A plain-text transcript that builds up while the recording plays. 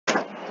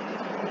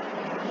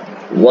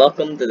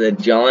Welcome to the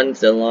John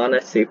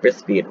Zelana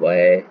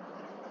Superspeedway.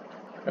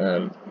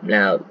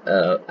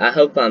 I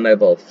hope I'm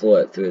able to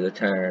floor it through the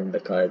turn,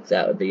 because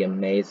that would be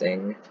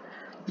amazing.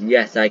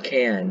 Yes, I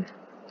can.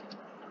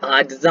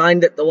 I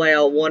designed it the way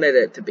I wanted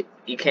it to be.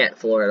 You can't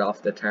floor it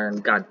off the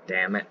turn, god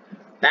damn it.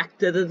 Back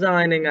to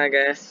designing, I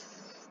guess.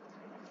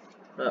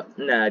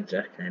 Nah,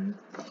 joking.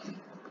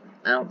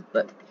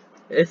 But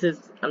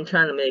I'm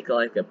trying to make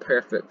like a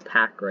perfect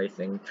pack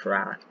racing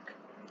track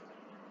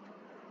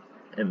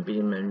in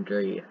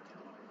Beamng.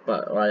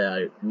 But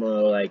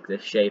more like the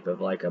shape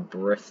of like a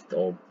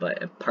Bristol,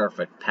 but a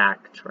perfect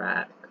pack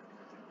track.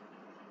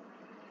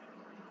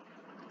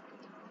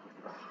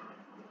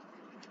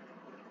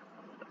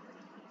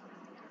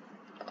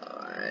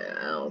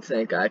 I don't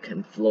think I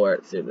can floor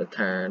it through the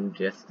turn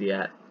just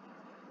yet.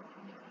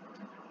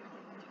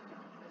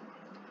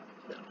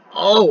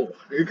 Oh,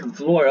 you can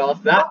floor it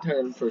off that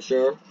turn for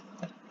sure.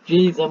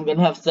 Jeez, I'm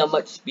gonna have so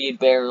much speed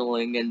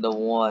barreling into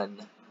one.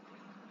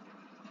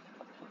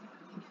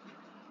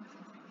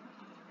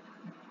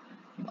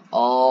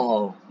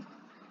 Oh.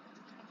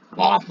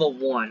 Off of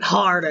one,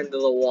 hard into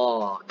the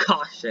wall,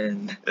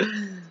 caution.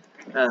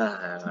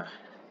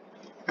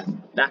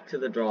 Back to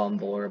the drawing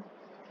board.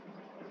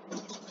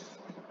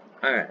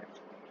 Alright.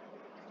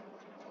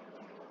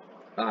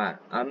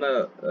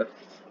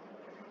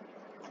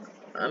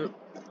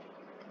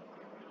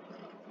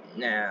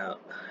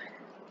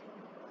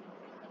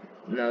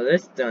 No,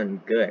 this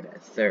done good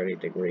at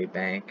 30-degree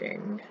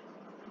banking.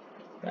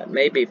 But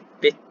maybe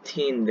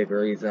 15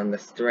 degrees on the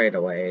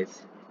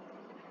straightaways.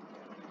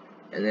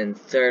 And then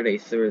 30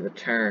 through the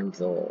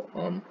turns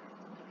will,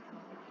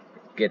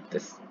 get the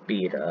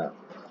speed up.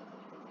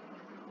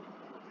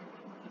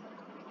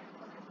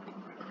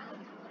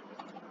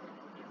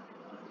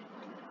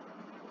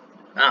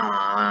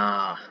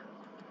 Ah.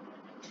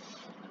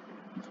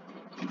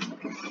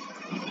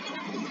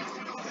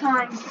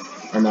 Time.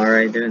 I'm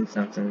already doing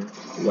something.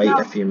 Wait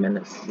a few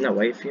minutes. No,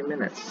 wait a few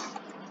minutes.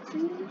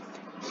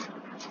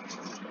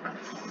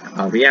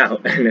 I'll be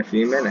out in a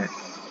few minutes.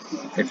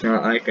 It's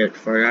not like it's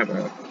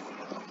forever.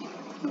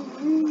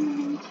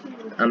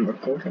 I'm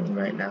recording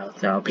right now,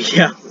 so I'll be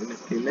out in a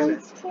few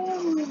minutes.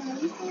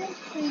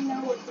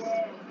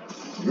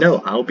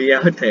 No, I'll be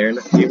out there in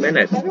a few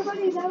minutes.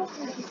 Everybody's out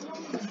there.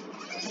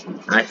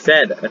 I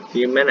said a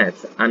few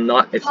minutes.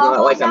 It's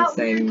not like I'm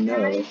saying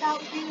no.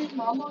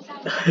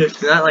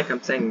 It's not like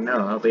I'm saying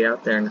no. I'll be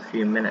out there in a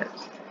few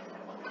minutes.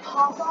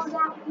 Papa's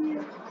out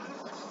here.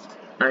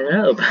 I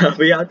know, but I'll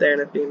be out there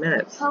in a few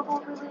minutes.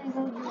 Papa really is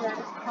over here.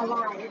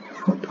 Alive.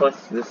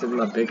 Plus, this is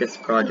my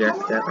biggest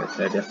project ever,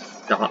 so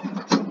just stop.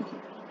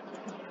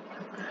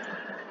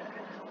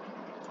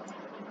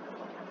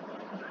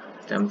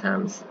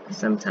 Sometimes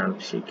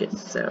she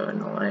gets so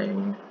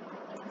annoying.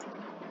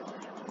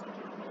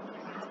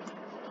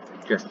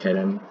 Just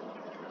kidding.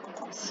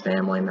 It's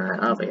family night.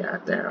 I'll be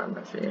out there in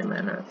a few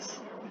minutes.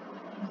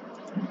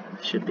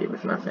 Should be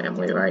with my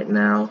family right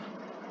now.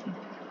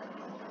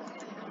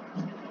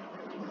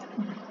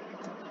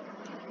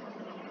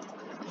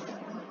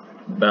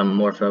 But I'm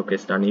more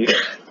focused on you.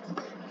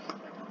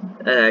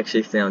 That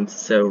actually sounds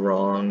so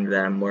wrong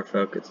that I'm more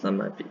focused on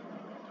my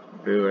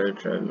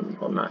viewers and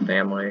on my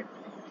family.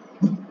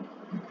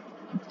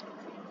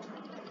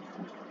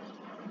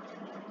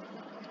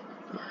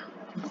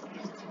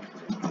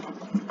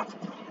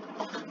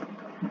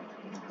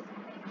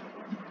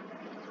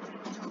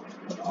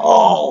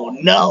 Oh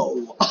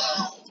no!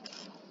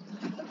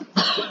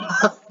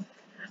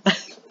 I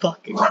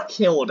fucking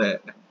killed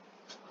it.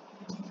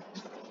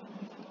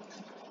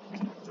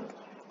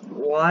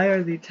 Why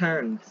are the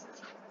turns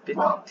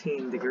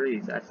 15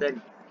 degrees? I said,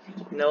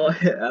 no,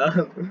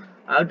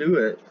 I'll do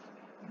it.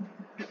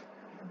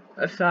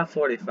 Let's try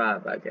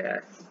 45, I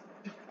guess.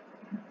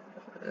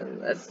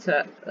 Let's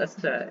try.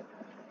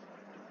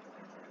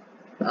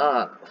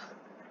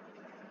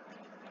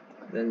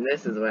 Then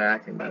this is where I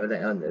can go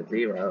down to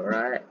 0,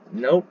 right?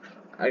 Nope.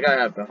 I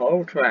gotta have the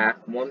whole track,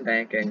 one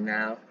banking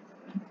now.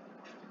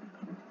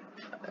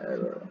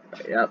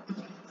 Yep.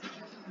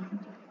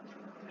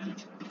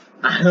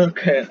 I don't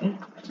care.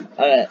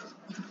 Alright.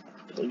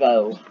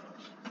 Go.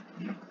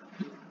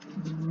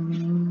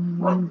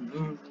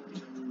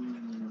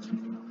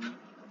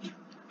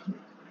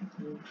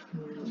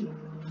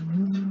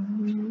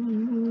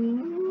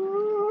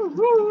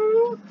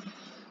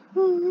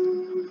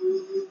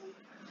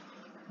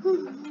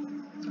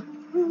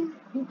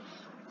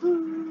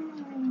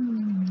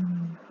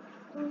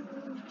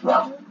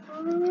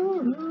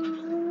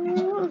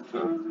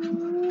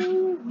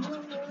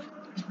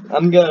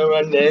 I'm gonna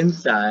run the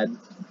inside.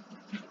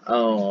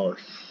 Oh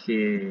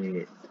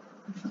shit.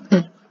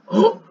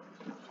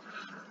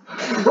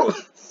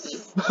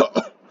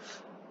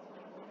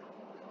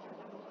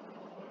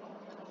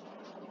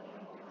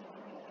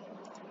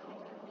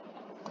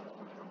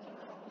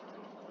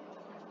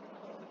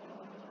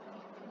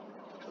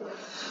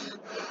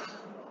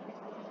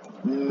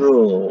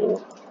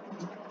 No.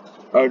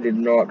 I did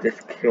not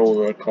just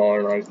kill the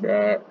car like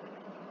that.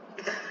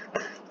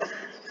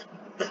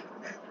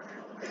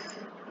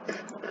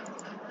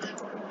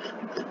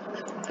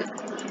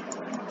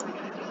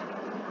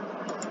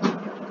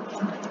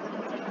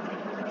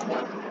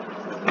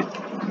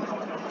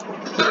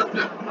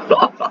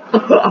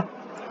 Are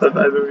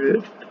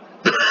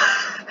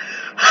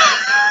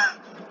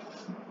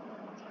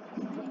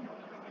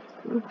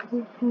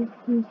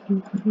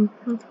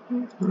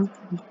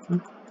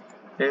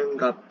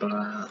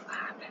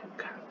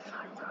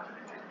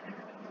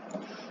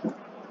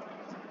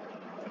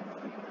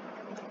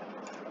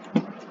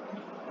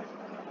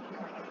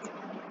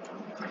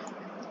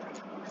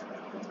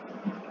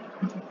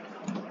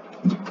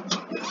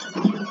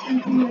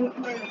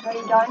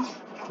you done?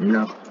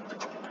 No.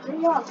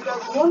 Hurry up, you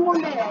have 1 more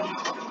minute.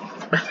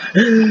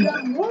 You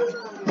have 1 more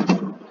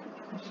minute.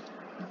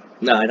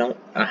 No, I don't.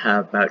 I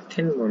have about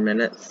 10 more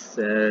minutes.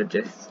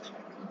 Just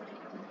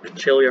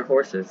chill your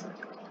horses.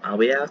 I'll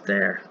be out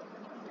there.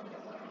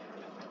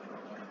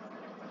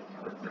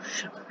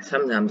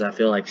 Sometimes I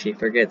feel like she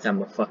forgets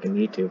I'm a fucking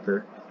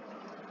YouTuber.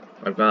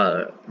 I've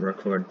gotta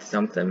record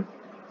something.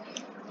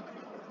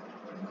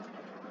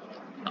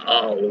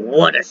 Oh,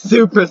 what a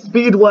super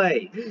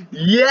speedway!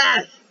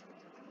 Yes!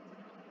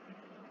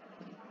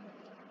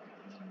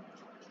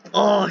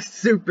 Oh,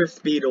 super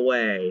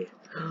speedway!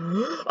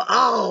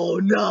 Oh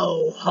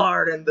no!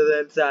 Hard into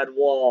the inside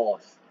wall.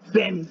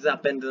 Spins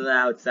up into the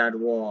outside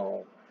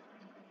wall.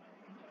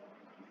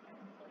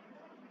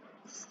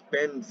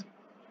 Spins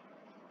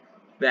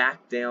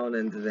back down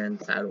into the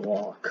inside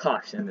wall.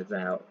 Caution is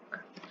out.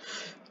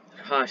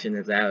 Caution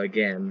is out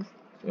again.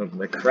 When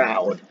the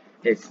crowd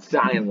is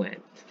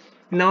silent.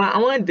 No, I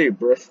want to do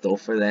Bristol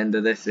for the end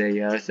of this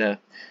video, so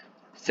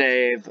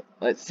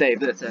let's save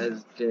this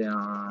as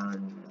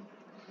John.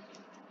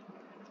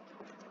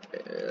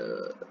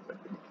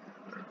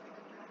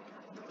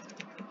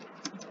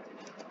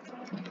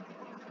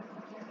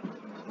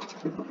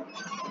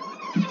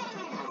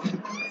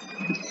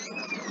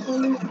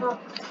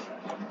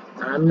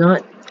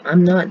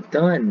 I'm not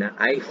done.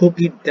 I hope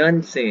you're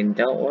done soon.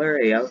 Don't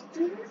worry.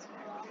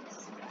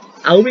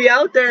 I'll be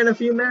out there in a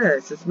few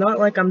minutes. It's not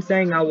like I'm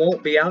saying I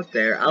won't be out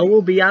there. I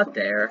will be out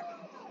there.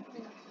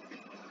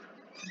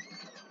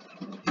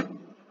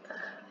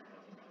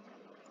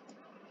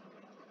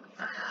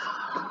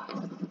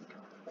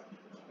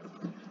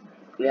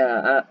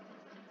 Yeah,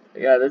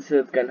 this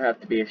is gonna have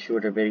to be a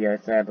shorter video,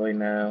 sadly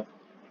now.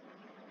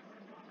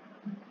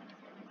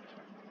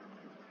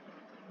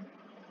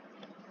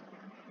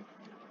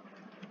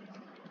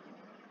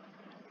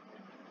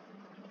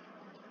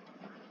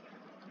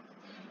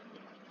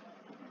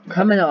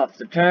 Coming off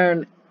the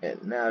turn,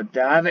 and now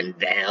diving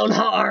down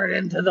hard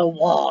into the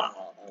wall.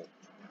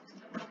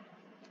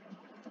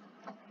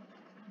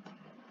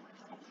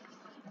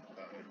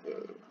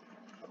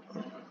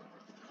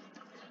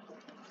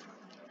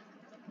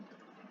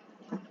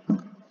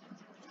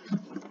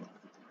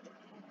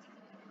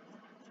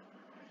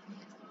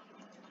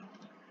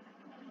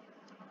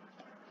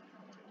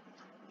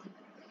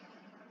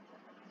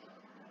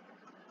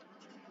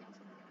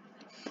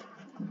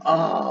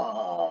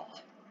 Oh,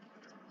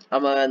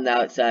 I'm on the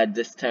outside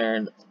this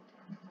turn.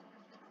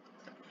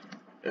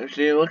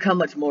 See, look how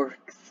much more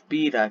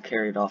speed I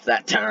carried off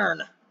that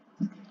turn.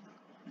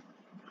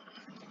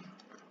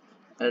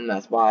 And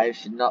that's why I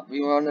should not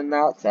be running the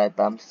outside,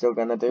 but I'm still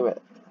gonna do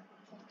it.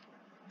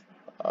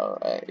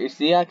 Alright, you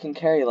see I can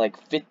carry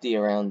like 50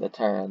 around the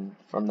turn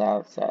from the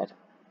outside.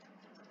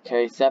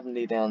 Carry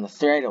 70 down the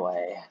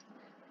straightaway.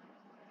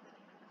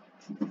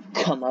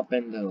 Come up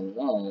into the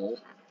wall.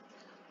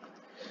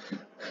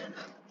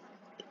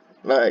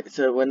 Right,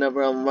 so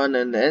whenever I'm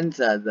running the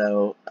inside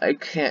though, I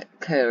can't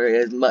carry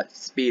as much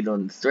speed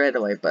on the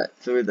straightaway, but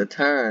through the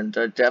turns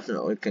I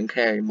definitely can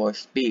carry more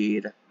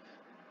speed.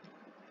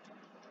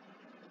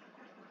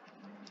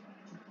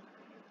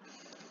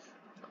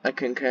 I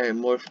can carry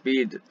more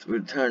speed through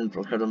the turns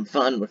because I'm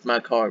fun with my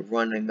car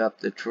running up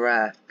the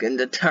track in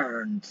the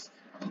turns.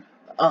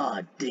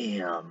 Aw,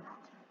 damn.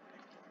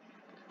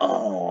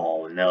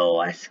 Oh no,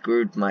 I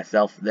screwed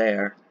myself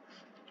there.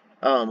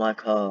 Oh, my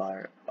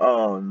car.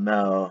 Oh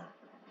no.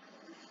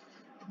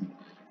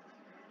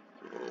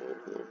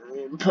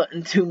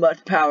 Putting too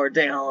much power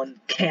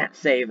down. Can't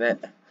save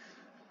it.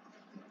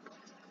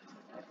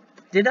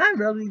 Did I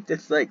really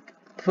just like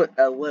put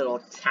a little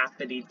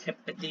tappity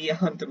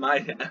tippity onto my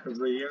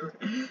rear?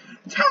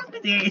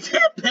 Tappity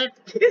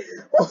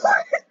tippity! What?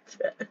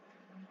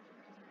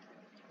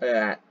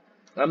 Alright.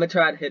 I'm gonna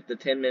try to hit the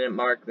 10-minute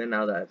mark, then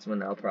now that's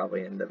when I'll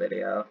probably end the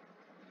video.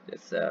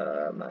 Just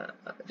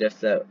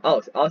so,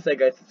 oh, also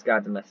go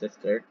subscribe to my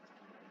sister.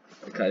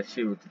 Because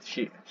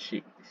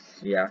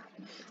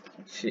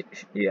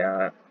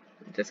yeah,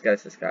 just go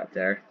subscribe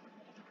there.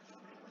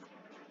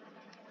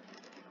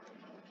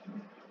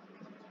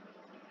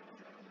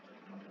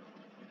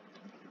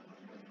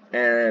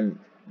 And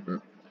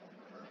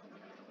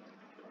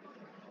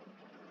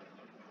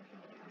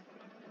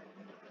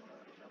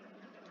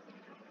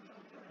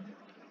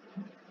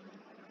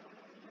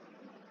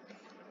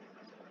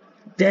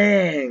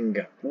dang,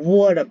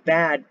 what a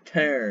bad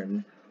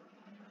turn.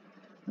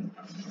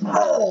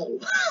 Oh!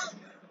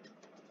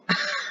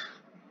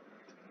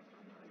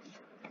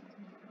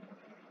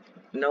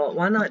 No,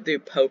 why not do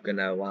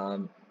Pocono while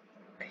I'm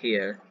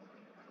here?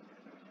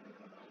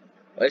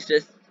 Let's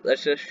just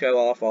let's just show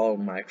off all of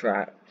my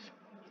tracks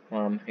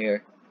while I'm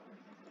here.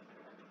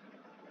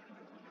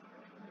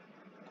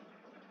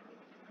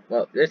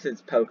 Well, this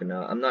is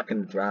Pocono. I'm not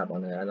gonna drive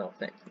on it, I don't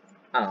think.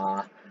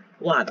 Ah,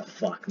 why the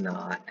fuck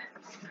not?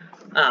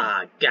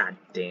 Ah, god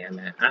damn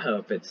it. I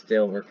hope it's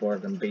still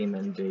recording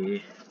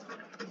Beamng.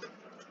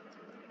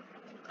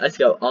 Let's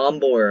go on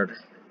board.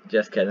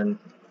 Just kidding.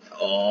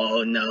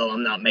 Oh no,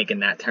 I'm not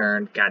making that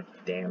turn. God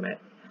damn it.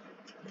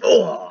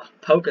 Oh,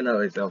 Pocono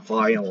is a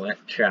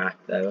violent track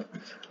though.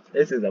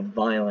 This is a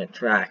violent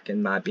track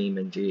in my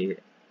Beamng.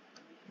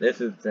 This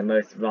is the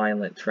most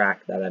violent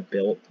track that I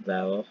built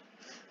though.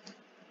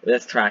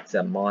 This track's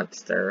a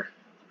monster.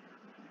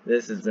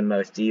 This is the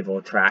most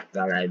evil track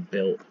that I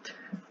built.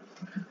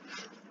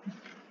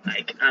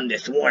 Like, I'm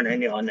just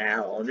warning y'all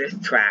now, this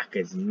track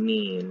is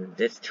mean.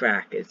 This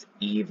track is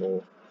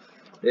evil.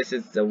 This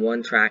is the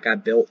one track I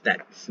built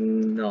that's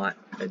not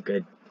a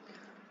good...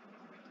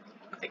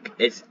 Like,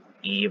 it's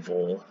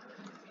evil.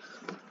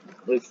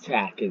 This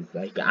track is,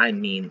 like, I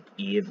mean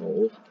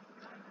evil.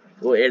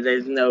 Well,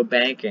 there's no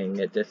banking.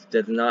 It just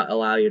does not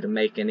allow you to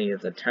make any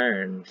of the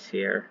turns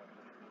here.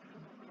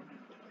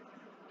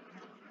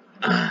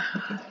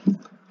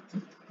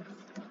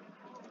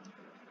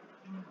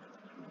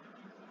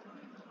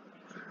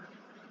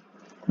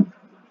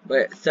 But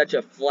it's such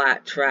a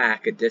flat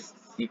track,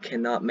 you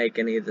cannot make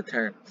any of the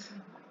turns.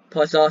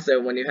 Plus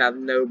also, when you have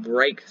no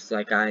brakes,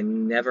 like I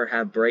never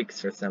have brakes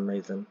for some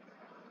reason.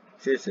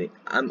 Seriously,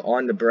 I'm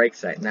on the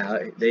brakes right now.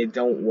 They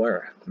don't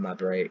work, my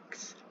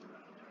brakes.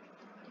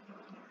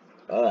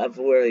 I've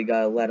literally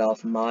got to let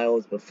off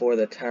miles before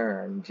the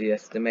turn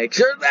just to make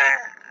sure that...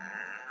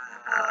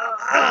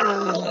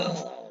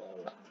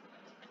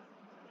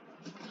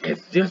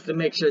 It's just to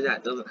make sure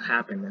that doesn't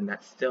happen, and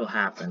that still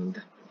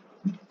happened.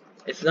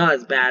 It's not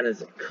as bad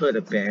as it could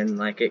have been.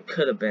 Like, it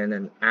could have been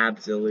an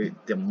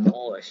absolute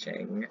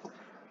demolishing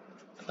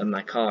of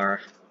my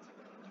car.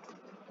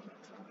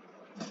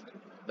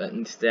 But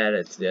instead,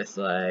 it's just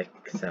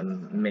like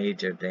some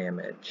major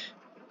damage.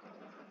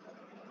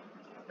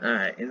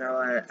 Alright, you know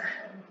what?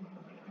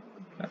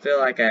 I feel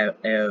like I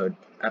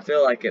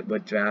feel like it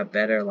would drive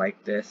better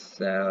like this,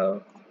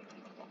 so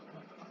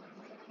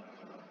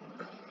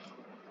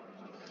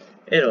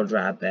it'll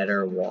drive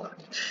better,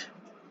 watch.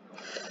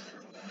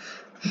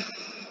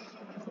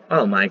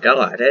 Oh my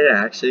god, it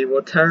actually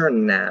will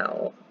turn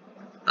now.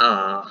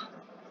 Ah,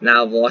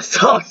 now I've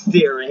lost all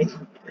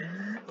steering.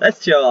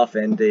 Let's show off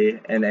Indy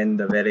and end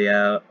the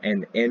video,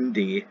 and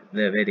Indy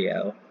the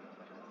video.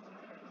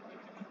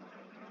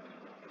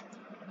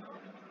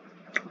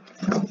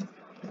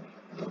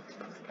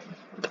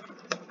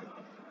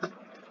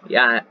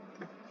 Yeah,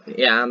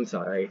 I'm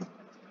sorry.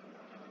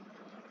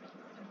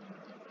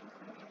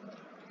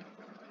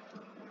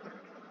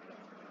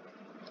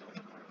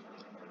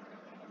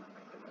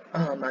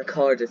 Oh, my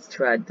car just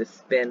tried to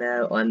spin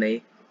out on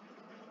me.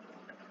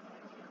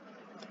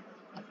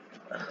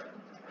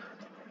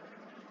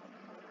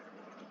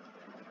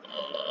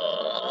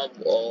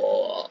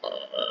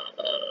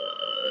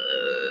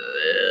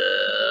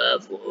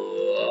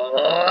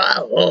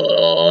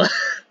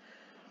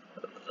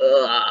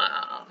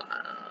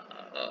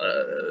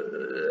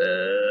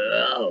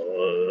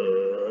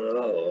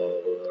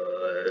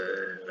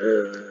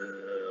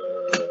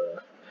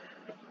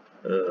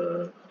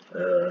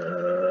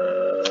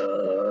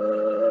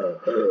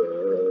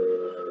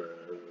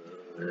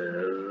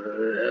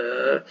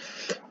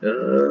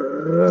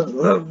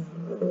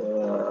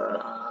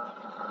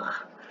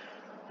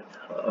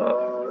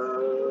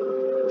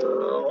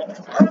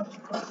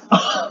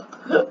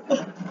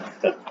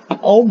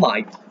 Oh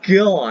my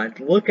god,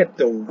 look at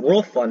the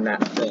roof on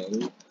that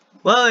thing.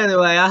 Well,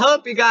 anyway, I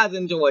hope you guys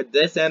enjoyed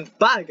this, and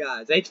bye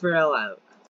guys, H4L out.